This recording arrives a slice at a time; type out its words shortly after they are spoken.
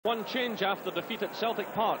One change after defeat at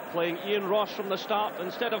Celtic Park, playing Ian Ross from the start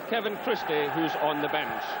instead of Kevin Christie, who's on the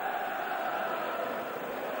bench.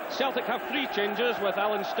 Celtic have 3 changes, with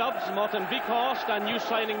Alan Stubbs, Martin Beekhorst and new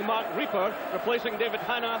signing Marc Rieper replacing David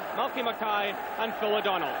Hanna, Malky Mackay and Phil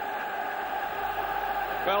O'Donnell.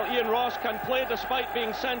 Well, Ian Ross can play despite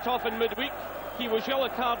being sent off in midweek. He was yellow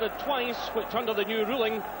carded twice, which under the new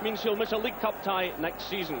ruling means he'll miss a League Cup tie next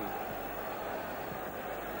season.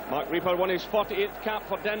 Marc Rieper won his 48th cap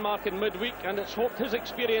for Denmark in midweek, and it's hoped his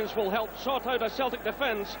experience will help sort out a Celtic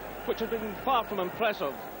defence which has been far from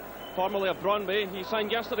impressive. Formerly of Brøndby, he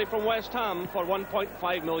signed yesterday from West Ham for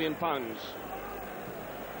 £1.5 million.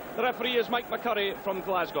 The referee is Mike McCurry from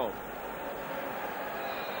Glasgow.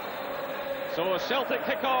 So a Celtic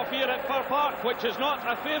kick-off here at Fir Park, which is not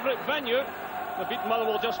a favourite venue. They've beaten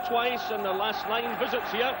Motherwell just twice in their last 9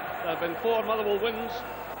 visits here. There have been 4 Motherwell wins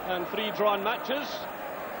and 3 drawn matches.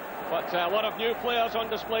 But a lot of new players on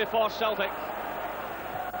display for Celtic.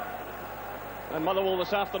 And Motherwell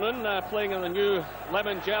this afternoon playing in the new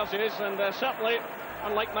lemon jerseys, and certainly,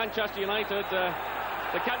 unlike Manchester United,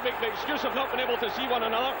 they can't make the excuse of not being able to see one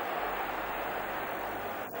another.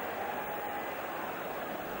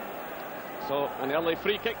 So an early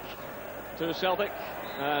free kick to Celtic,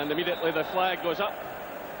 and immediately the flag goes up.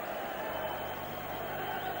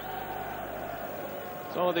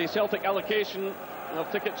 So the Celtic allocation of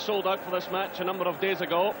tickets sold out for this match a number of days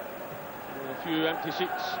ago. A few empty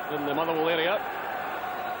seats in the Motherwell area.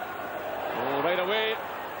 Right away,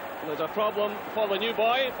 there's a problem for the new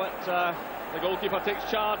boy, but the goalkeeper takes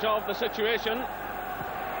charge of the situation.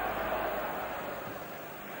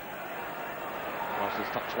 Ross's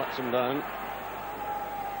touch lets him down.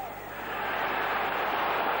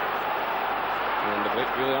 And the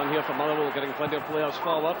break really on here for Motherwell, getting plenty of players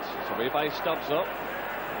forward. It's away by Stubbs up.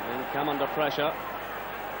 And then Cam under pressure.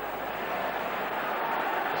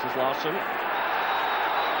 This is Larsson.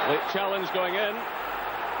 Late challenge going in.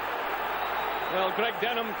 Well, Greg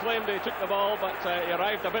Denham claimed he took the ball, but he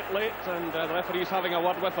arrived a bit late, and the referee's having a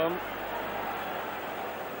word with him.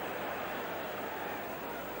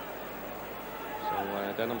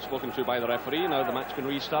 So Denham's spoken to by the referee. Now the match can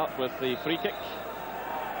restart with the free kick.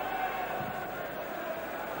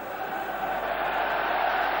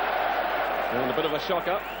 And a bit of a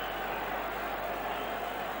shocker.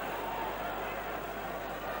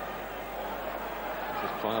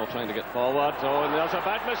 Trial trying to get forward. Oh, and there's a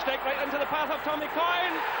bad mistake right into the path of Tommy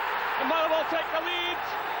Coyne. And Motherwell take the lead.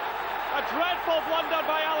 A dreadful blunder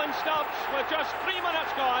by Alan Stubbs with just 3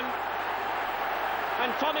 minutes gone.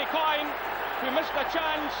 And Tommy Coyne, who missed a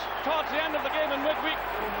chance towards the end of the game in midweek,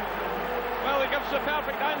 well, he gives the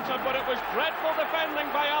perfect answer, but it was dreadful defending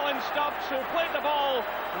by Alan Stubbs, who played the ball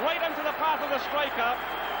right into the path of the striker.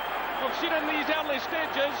 We've seen in these early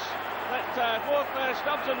stages that both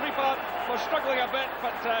Stubbs and Rieper were struggling a bit,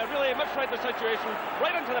 but really misread the situation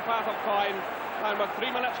right into the path of Coyne. And with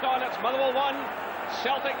 3 minutes gone, it's Motherwell 1,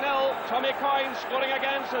 Celtic 0. Tommy Coyne scoring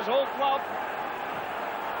against his old club.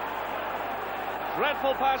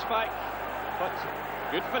 Dreadful pass back, but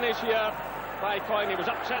good finish here by Coyne. He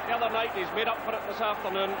was upset the other night. He's made up for it this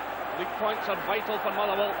afternoon. League points are vital for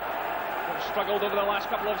Motherwell. They've struggled over the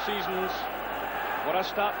last couple of seasons. What a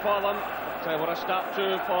start for them. What a start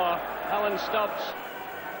too for Alan Stubbs.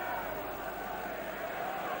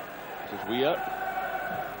 This is Weir.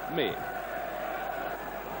 May. Here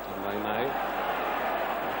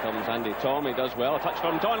comes Andy Tom. He does well. A touch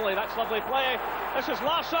from Donnelly. That's lovely play. This is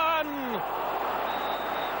Larsson.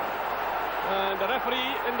 And the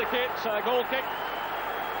referee indicates a goal kick.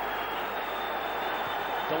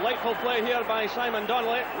 Delightful play here by Simon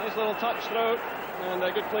Donnelly. Nice little touch through. And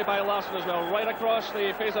a good play by Larsson as well. Right across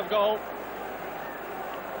the face of goal.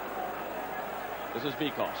 This is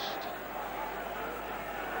Beekhorst.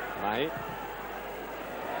 Right.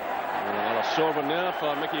 And another sore one there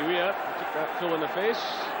for Mickey Weir. Took that full in the face.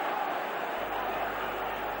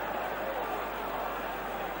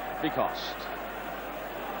 Beekhorst.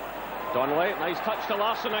 Donnelly, nice touch to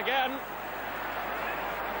Larsson again.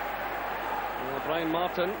 Brian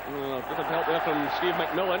Martin, a bit of help there from Steve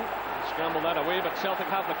McMillan. Scrambled that away, but Celtic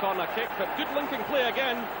have the corner kick. But good linking play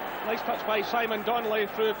again. Nice touch by Simon Donnelly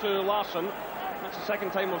through to Larsson. That's the second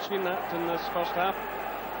time we've seen that in this first half.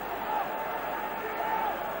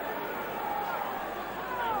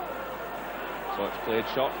 So it's played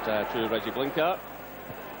shot to Reggie Blinker.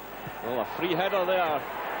 Well, a free header there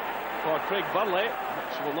for Craig Burley,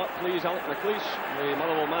 which will not please Alec McLeish, the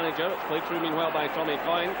Motherwell manager. It's played through meanwhile by Tommy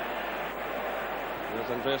Coyne. There's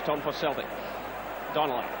Andreas Tom for Celtic.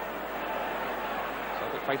 Donnelly.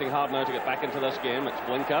 Celtic fighting hard now to get back into this game. It's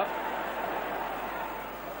Blinker.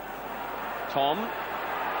 Tom.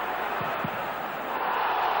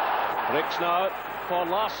 Breaks now for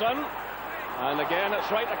Larsson. And again,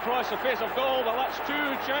 it's right across the face of goal. Well, that's 2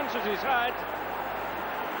 chances he's had.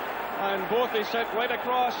 And both he sent right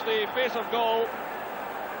across the face of goal.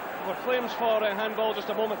 There were claims for a handball just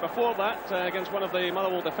a moment before that against one of the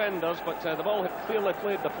Motherwell defenders, but the ball had clearly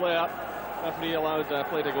played the player. Referee allowed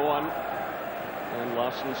play to go on. And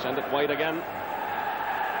Larsson sent it wide again.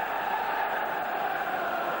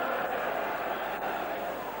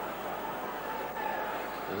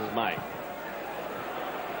 This is Mike.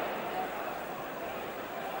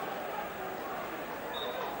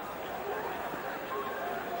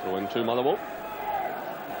 Throw in to Motherwell.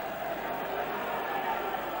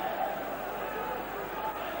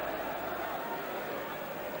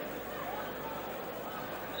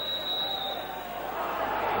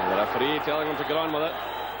 And the referee telling him to get on with it.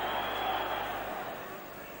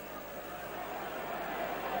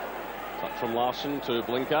 Touch from Larsson to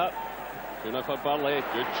Blinker. 2-0 for Burley.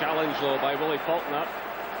 Good challenge though by Willie Faulkner.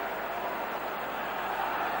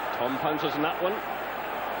 Tom pounces in that one.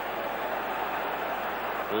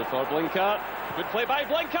 Through for Blinker. Good play by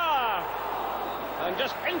Blinker. And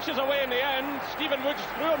just inches away in the end. Stephen Woods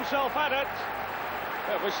threw himself at it.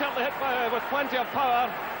 It was certainly hit with plenty of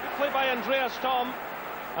power. Good play by Andreas Tom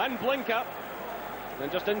and Blinker.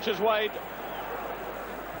 And just inches wide.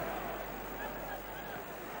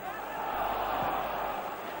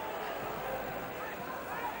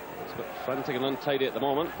 It's a bit frantic and untidy at the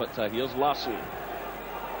moment, but here's Larsson.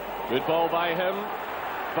 Good ball by him.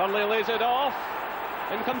 Burley lays it off.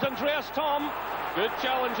 In comes Andreas Tom. Good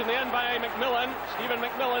challenge in the end by McMillan. Stephen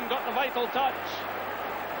McMillan got the vital touch.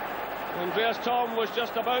 Andreas Tom was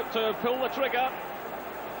just about to pull the trigger.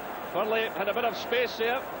 Burley had a bit of space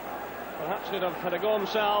there. Perhaps could have had a go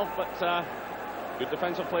himself, but good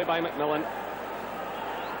defensive play by McMillan.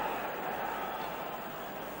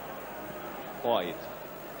 Boyd.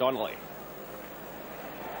 Donnelly.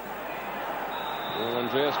 Well,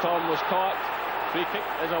 Andreas Tom was caught. Free kick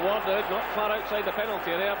is awarded, not far outside the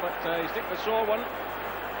penalty area, but he's taken the sore one.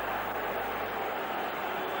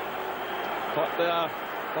 Caught there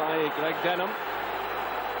by Greg Denham.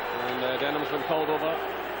 And Denham's been called over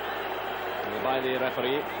by the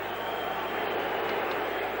referee.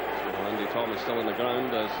 So Andy Tom is still on the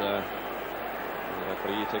ground as the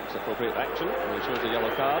referee takes appropriate action and he shows the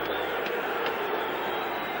yellow card.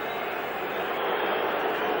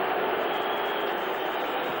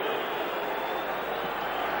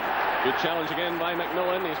 Good challenge again by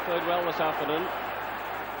McMillan. He's played well this afternoon.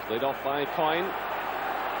 Laid off by Coyne.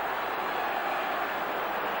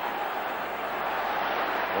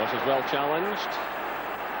 Ross is well challenged.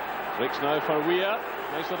 Breaks now for Weir.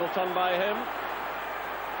 Nice little turn by him.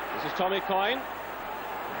 This is Tommy Coyne.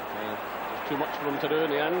 Just too much for him to do in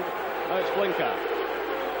the end. Now it's Blinker.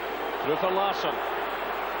 Through for Larsson.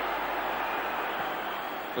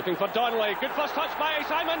 Looking for Donnelly. Good first touch by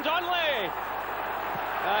Simon Donnelly.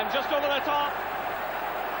 And just over the top.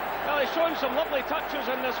 Well, he's shown some lovely touches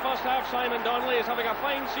in this first half. Simon Donnelly is having a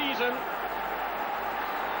fine season.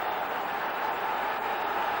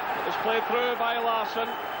 It was played through by Larsson.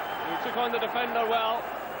 He took on the defender well.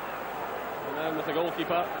 And then with the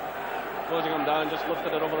goalkeeper closing him down, just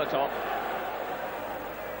lifted it over the top.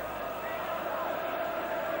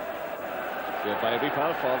 Cleared by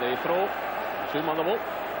Rieper for the throw to Motherwell.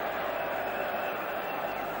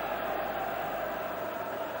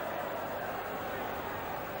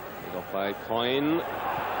 By Coyne.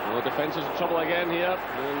 The defence is in trouble again here,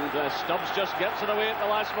 and Stubbs just gets it away at the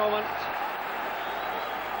last moment.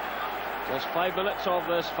 Just 5 minutes of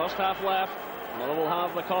this first half left. Motherwell will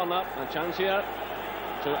have the corner, a chance here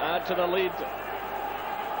to add to the lead.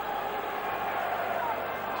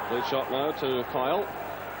 Play shot now to Coyle.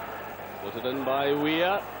 Floated in by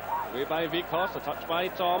Weir. Away by Weghorst, a touch by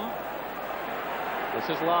Tom. This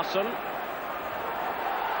is Larsson.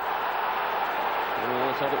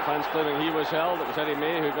 Celtic fans claiming he was held. It was Eddie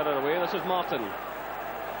May who got it away. This is Martin.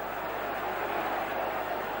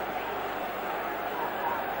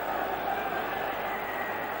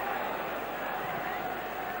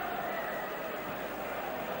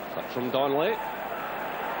 Touch from Donnelly.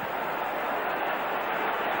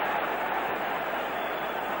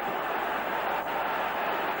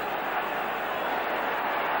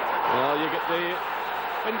 Well, you get the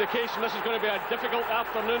indication this is going to be a difficult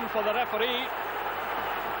afternoon for the referee.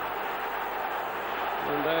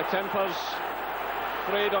 And tempers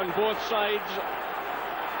frayed on both sides.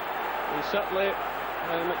 And certainly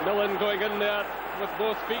McMillan going in there with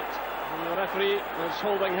both feet. And the referee is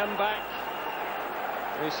holding him back.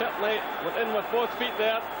 And he certainly went in with both feet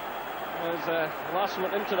there as Larsson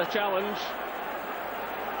went into the challenge.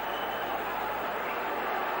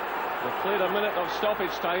 They've played a minute of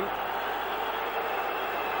stoppage time.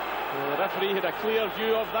 Well, the referee had a clear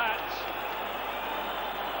view of that.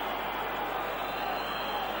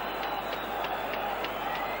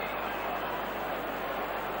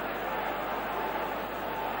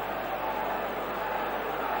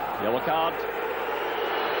 Yellow card.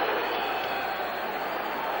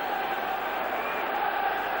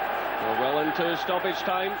 We're well into stoppage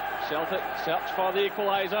time. Celtic search for the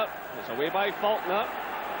equaliser. It's away by Faulkner.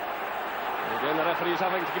 Again, the referee's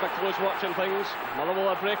having to keep a close watch on things. Motherwell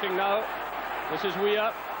are breaking now. This is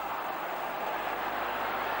Weir.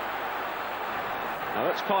 Now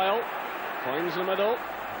it's Coyle. Coyne's in the middle.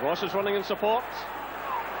 Ross is running in support.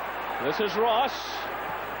 This is Ross.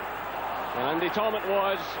 And Andy Tom it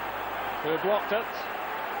was who blocked it.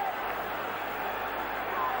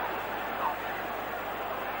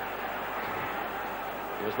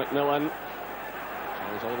 Here's McMillan.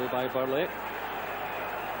 Challenged all the way by Burley.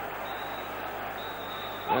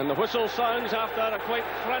 And the whistle sounds after a quite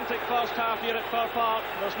frantic first half here at Fir Park.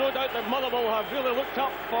 There's no doubt that Motherwell have really looked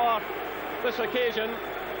up for this occasion.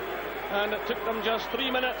 And it took them just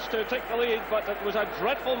 3 minutes to take the lead, but it was a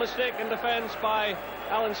dreadful mistake in defence by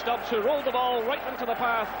Alan Stubbs, who rolled the ball right into the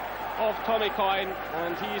path of Tommy Coyne,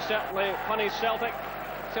 and he certainly punished Celtic.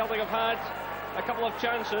 Celtic have had a couple of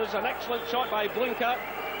chances. An excellent shot by Blinker,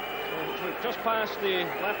 just past the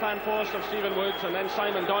left-hand post of Stephen Woods, and then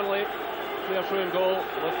Simon Donnelly, clear through and goal,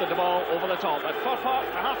 lifted the ball over the top. At Fir Park,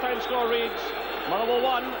 the half-time score reads Motherwell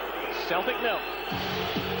 1, Celtic 0.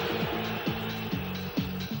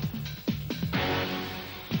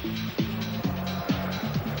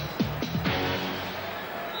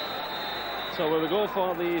 So we go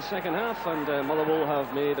for the second half, and Motherwell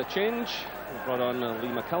have made a change. They've brought on Lee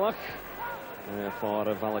McCulloch for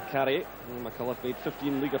Valakari. Lee McCulloch made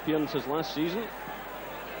 15 league appearances last season,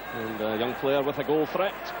 and a young player with a goal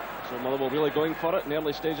threat. So Motherwell really going for it in the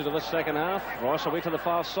early stages of this second half. Ross away to the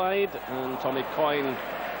far side, and Tommy Coyne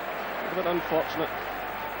a bit unfortunate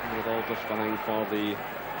with all just behind for the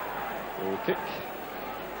goal kick.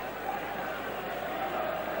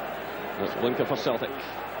 That's Blinker for Celtic.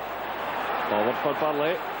 Forward for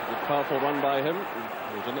Burley. Good powerful run by him.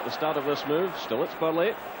 He was in at the start of this move. Still it's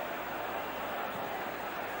Burley.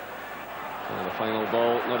 And the final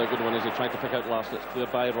ball, not a good one as he tried to pick out last. It's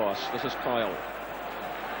cleared by Ross. This is Coyle.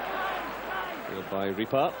 Cleared by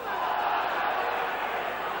Rieper.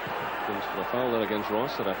 Comes for the foul there against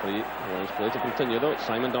Ross. The referee allows play to continue though. It's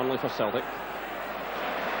Simon Donnelly for Celtic.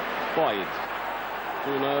 Boyd.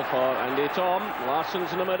 Through now for Andy Tom.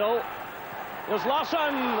 Larsson's in the middle. There's Larsson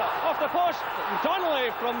off the post.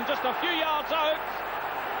 Donnelly from just a few yards out.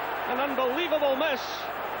 An unbelievable miss.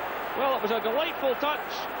 Well, it was a delightful touch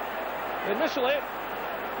initially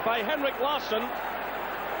by Henrik Larsson.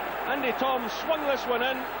 Andy Tom swung this one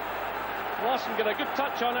in. Larsson got a good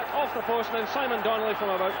touch on it off the post, and then Simon Donnelly from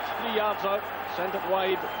about 3 yards out sent it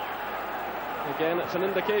wide. Again, it's an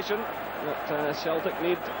indication that Celtic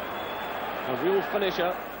need a real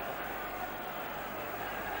finisher.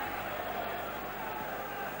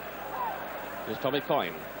 Here's Tommy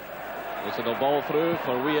Coyne. This is a ball through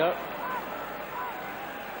for Weir.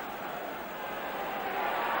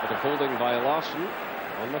 Bit of holding by Larsson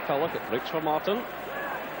on McCulloch. It breaks for Martin.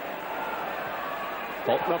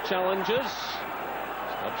 Faulkner challenges.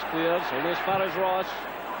 Stubbs clears only as far as Ross.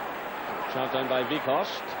 Charged down by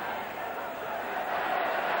Weghorst.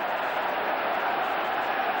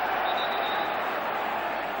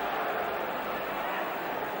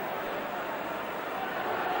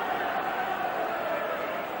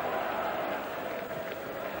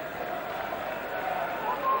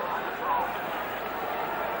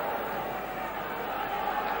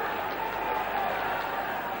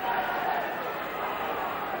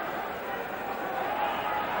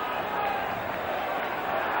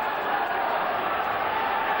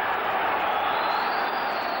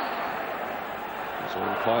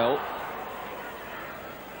 Coyle.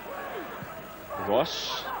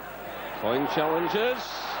 Ross. Coyne challenges.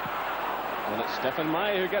 And it's Stephen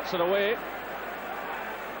May who gets it away.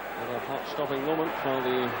 What a heart-stopping moment for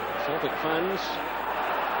the Celtic fans.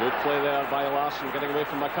 Good play there by Larsson, getting away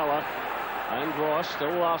from McCulloch. And Ross,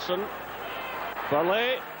 still Larsson.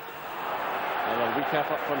 Burley. Another weak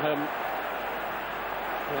effort from him.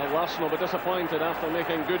 Well, Larsson will be disappointed after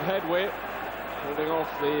making good headway, holding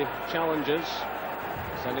off the challenges.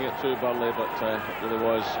 Sending it to Burley, but it really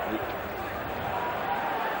was weak.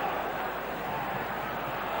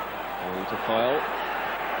 On to Coyle.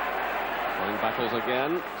 Coyne battles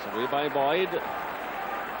again. It's away by Boyd.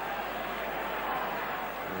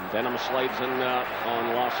 And Denham slides in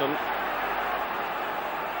on Larsson.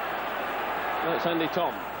 Now it's Andy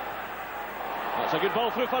Tom. That's a good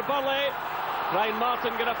ball through for Burley. Brian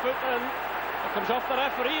Martin got a foot in. It comes off the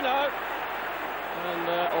referee now. And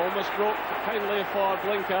almost broke kindly for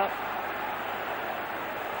Blinker.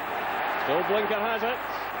 Still Blinker has it.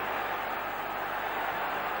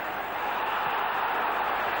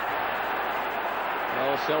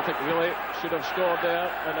 Well, Celtic really should have scored there,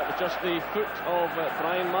 and it was just the foot of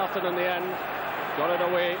Brian Martin in the end. Got it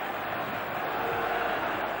away.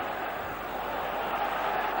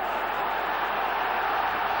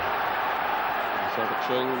 Celtic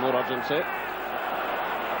showing more urgency.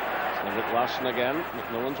 Henrik Larsson again.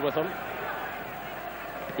 McMillan's with him.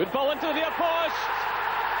 Good ball into the near post.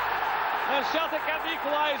 And Celtic get the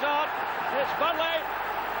equaliser. It's Burley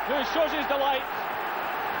who shows his delight.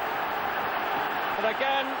 But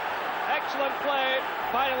again, excellent play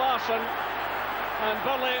by Larsson. And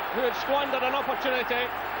Burley, who had squandered an opportunity,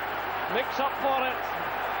 makes up for it.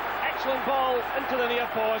 Excellent ball into the near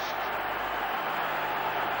post.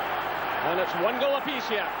 And it's 1 goal apiece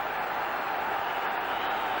here.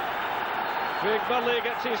 Craig Burley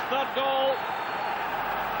gets his 3rd goal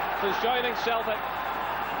since joining Celtic.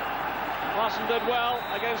 Larsson did well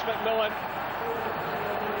against McMillan.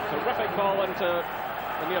 Terrific ball into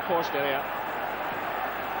the near post area.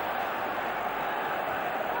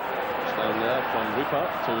 It's down there from Rieper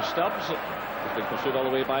to Stubbs. He's been pursued all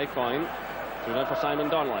the way by Coyne. Through now for Simon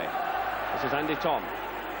Donnelly. This is Andy Tom.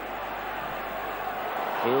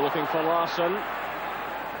 Through looking for Larsson.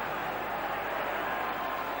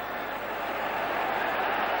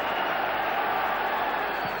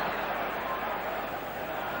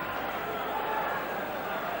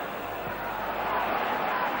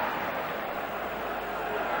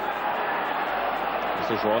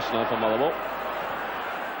 This is Ross now for Motherwell.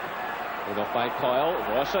 Put off by Coyle.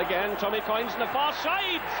 Ross again. Tommy Coyne's on the far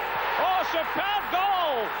side. Oh, superb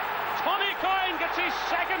goal! Tommy Coyne gets his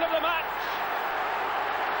 2nd of the match.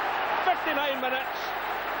 59 minutes.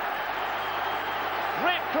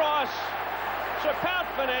 Great cross. Superb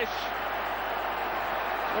finish.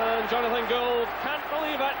 And Jonathan Gould can't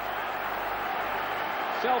believe it.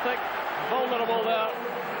 Celtic vulnerable there.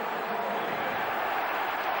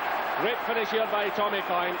 Great finish here by Tommy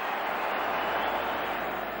Coyne.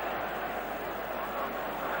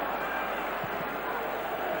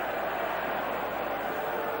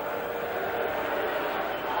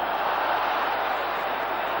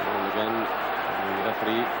 And again, the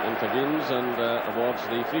referee intervenes and awards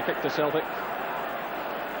the free kick to Celtic.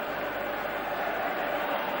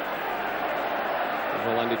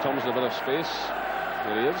 Well, Andy Tom's in a bit of space.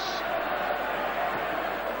 Here he is.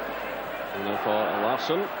 And now for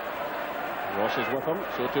Larsson. Ross is with him,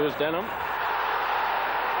 so too is Denham.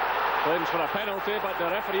 Claims for a penalty, but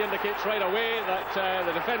the referee indicates right away that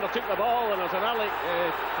the defender took the ball, and there's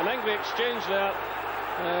an angry exchange there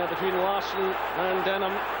between Larsson and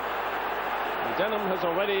Denham. And Denham has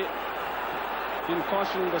already been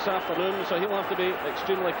cautioned this afternoon, so he'll have to be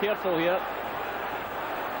extremely careful here.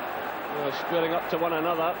 Squaring up to one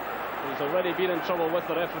another. He's already been in trouble with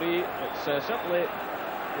the referee. It's certainly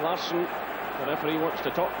Larsson the referee wants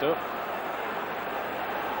to talk to.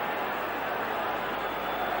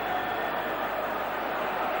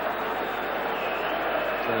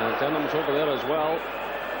 Denham's over there as well.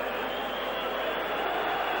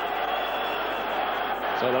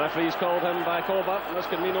 So the referee's called him back over, and this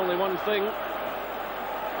can mean only one thing.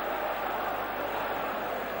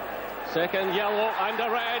 Second yellow and a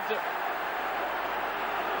red.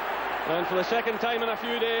 And for the 2nd time in a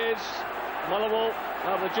few days, Motherwell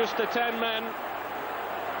are reduced to 10 men.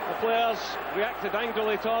 The players reacted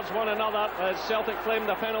angrily towards one another as Celtic claimed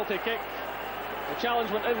a penalty kick. The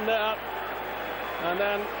challenge went in there, and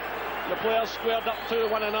then the players squared up to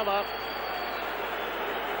one another.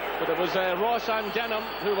 But it was Ross and Denham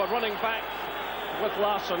who were running back with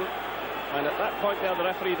Larsson, and at that point there the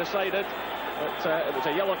referee decided that it was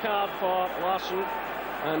a yellow card for Larsson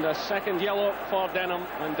and a 2nd yellow for Denham,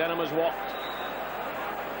 and Denham has walked.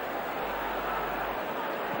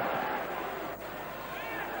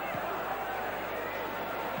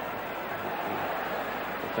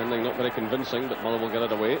 Defending not very convincing, but Motherwell will get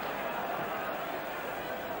it away.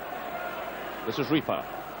 This is Rieper.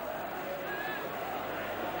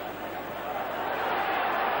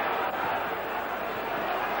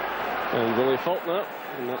 And Willie Faulkner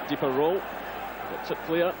in that deeper role gets it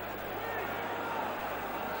clear.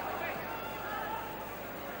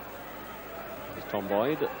 There's Tom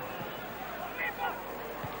Boyd. It's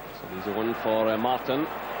an easy one for Martin.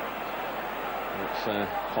 It's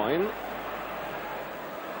Coyne.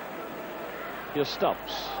 Here's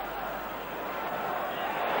Stubbs.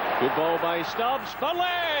 Good ball by Stubbs.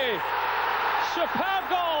 Burley! Superb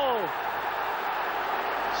goal!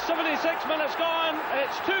 76 minutes gone.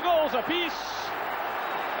 It's 2 goals apiece.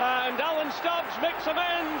 And Alan Stubbs makes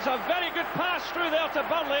amends. A very good pass through there to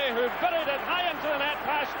Burley, who buried it high into the net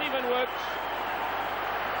past Stephen Woods.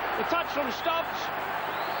 The touch from Stubbs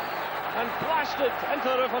and blasted into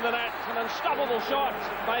the roof of the net. An unstoppable shot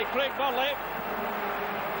by Craig Burley.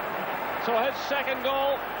 So his second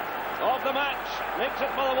goal of the match makes it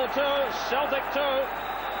Motherwell 2, Celtic 2.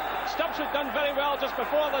 Stubbs had done very well just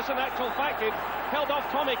before this. In actual fact, he'd held off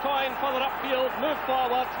Tommy Coyne further upfield, moved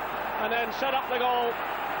forward, and then set up the goal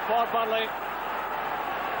for Burley.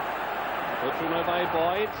 Put through now by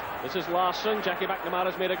Boyd. This is Larsson. Jackie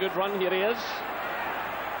McNamara's made a good run. Here he is.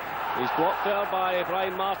 He's blocked there by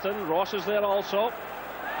Brian Martin. Ross is there also.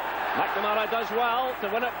 McNamara does well to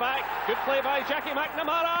win it back. Good play by Jackie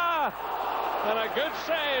McNamara. And a good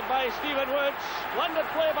save by Stephen Woods. Splendid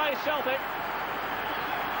play by Celtic.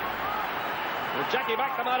 Well, Jackie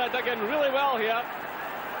McNamara dug in really well here.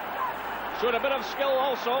 Showed a bit of skill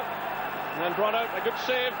also. And then brought out a good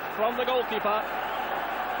save from the goalkeeper.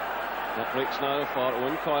 That breaks now for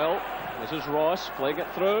Owen Coyle. This is Ross playing it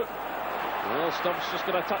through. Well, Stubbs just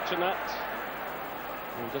got a touch in that.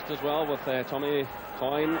 And just as well with Tommy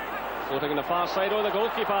Coyne floating on the far side. Oh, the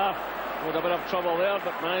goalkeeper with a bit of trouble there,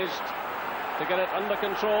 but managed to get it under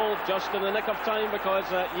control just in the nick of time, because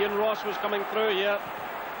Ian Ross was coming through here.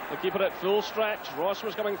 The keeper at full stretch. Ross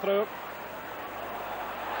was coming through.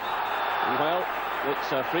 And well,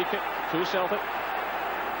 it's a free kick to Celtic.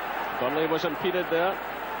 Burley was impeded there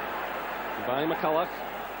by McCulloch.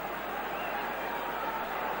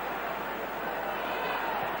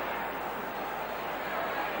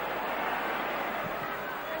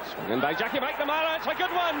 Swung by Jackie McNamara. It's a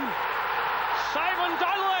good one. Simon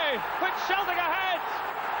Donnelly puts Celtic ahead.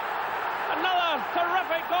 Another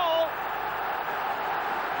terrific goal.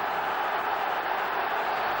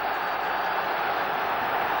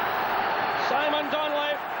 Simon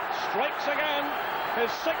Donnelly strikes again,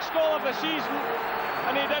 his 6th goal of the season,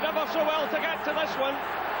 and he did ever so well to get to this one.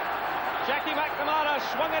 Jackie McNamara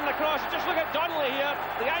swung in the cross. Just look at Donnelly here,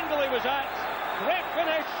 the angle he was at. Great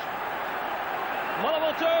finish.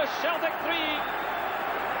 Motherwell 2, Celtic 3.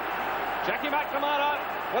 Jackie McNamara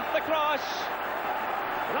with the cross.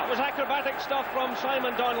 And that was acrobatic stuff from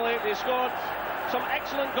Simon Donnelly. They scored some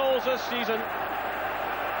excellent goals this season.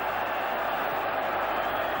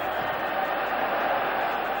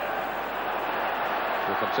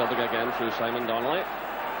 Look at Celtic again through Simon Donnelly.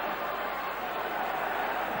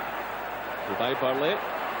 By Burley.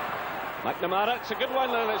 McNamara, it's a good one,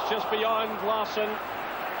 and it's just beyond Larsson.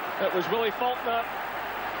 It was Willie Faulkner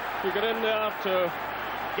who got in there to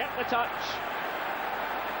get the touch.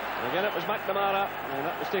 And again, it was McNamara, and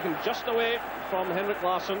that was taken just away from Henrik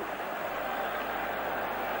Larsson.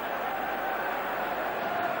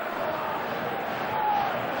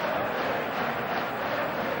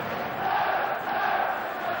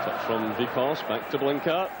 Touch from Vikos, back to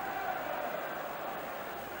Blinker.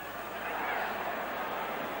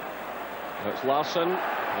 It's Larsson.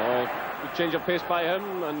 Oh, good change of pace by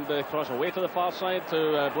him, and cross away to the far side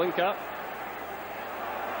to Blinker.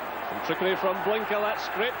 Some trickery from Blinker. That's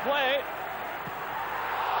great play.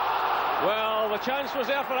 Well, the chance was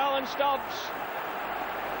there for Alan Stubbs.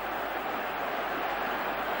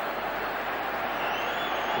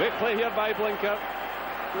 Great play here by Blinker.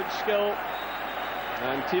 Good skill.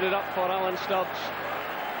 And teed it up for Alan Stubbs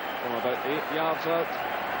from about 8 yards out.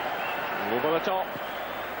 Over the top.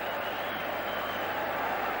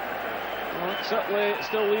 Well, it certainly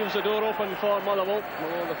still leaves the door open for Motherwell,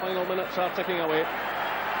 although the final minutes are ticking away.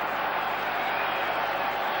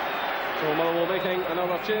 So Motherwell making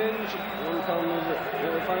another change. In comes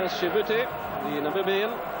Eliphas Shibuti, the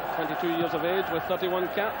Namibian, 22 years of age with 31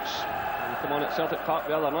 caps. He came on at Celtic Park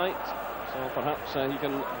the other night, so perhaps he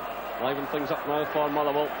can liven things up now for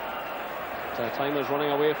Motherwell. But, time is running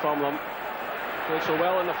away from them. Played so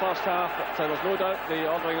well in the first half, but there's no doubt the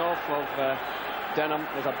ordering off of Denham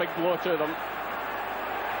was a big blow to them.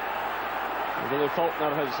 Willie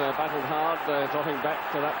Faulkner has battled hard, dropping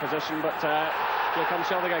back to that position, but here comes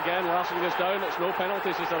Celtic again. Larsson goes down. It's no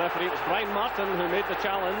penalty, says the referee. It was Brian Martin who made the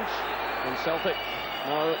challenge, and Celtic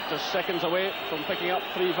now just seconds away from picking up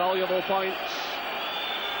 3 valuable points.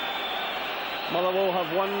 Motherwell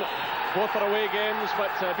have won both their away games,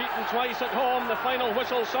 but beaten twice at home. The final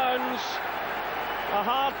whistle sounds. A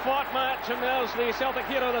hard-fought match, and there's the Celtic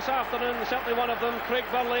hero this afternoon, certainly one of them, Craig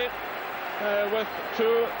Burley, with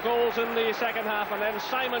 2 goals in the second half, and then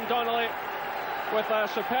Simon Donnelly with a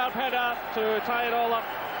superb header to tie it all up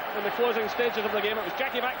in the closing stages of the game. It was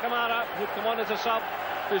Jackie McNamara who'd come on as a sub,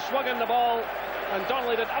 who swung in the ball, and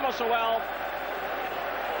Donnelly did ever so well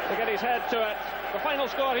to get his head to it. The final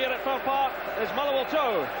score here at Fir Park is Motherwell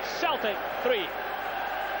 2, Celtic 3.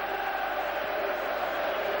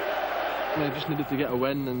 Yeah, just needed to get a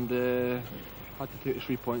win, and had to take the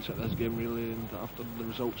 3 points at this game really, and after the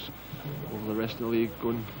results over the rest of the league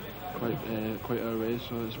going quite our way,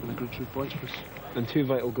 so it's been a good 3 points for us. And 2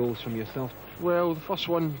 vital goals from yourself. Well, the first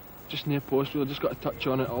one just near post, really just got a touch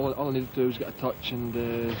on it. All I needed to do was get a touch, and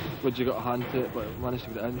Woodsy got a hand to it, but managed to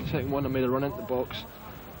get it in. The second one, I made a run into the box.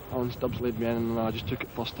 Alan Stubbs laid me in, and I just took it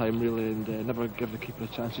first time really, and never give the keeper a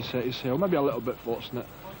chance to set his sail. Maybe a little bit fortunate.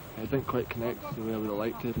 It didn't quite connect the way I would have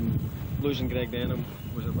liked it. Losing Greg Denham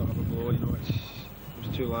was a bit of a blow, you know. It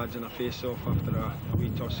was 2 lads in a face-off after a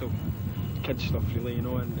wee tussle. Kid stuff really, you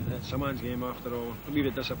know, and it's a man's game after all. I'm a wee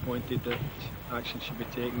bit disappointed that action should be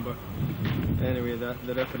taken, but anyway,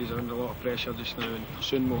 the referees are under a lot of pressure just now, and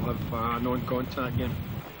soon we'll have a non-contact game.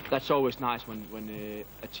 That's always nice when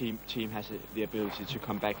a team has the ability to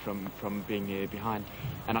come back from being behind,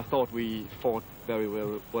 and I thought we fought very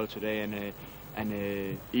well today,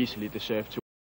 and easily deserved to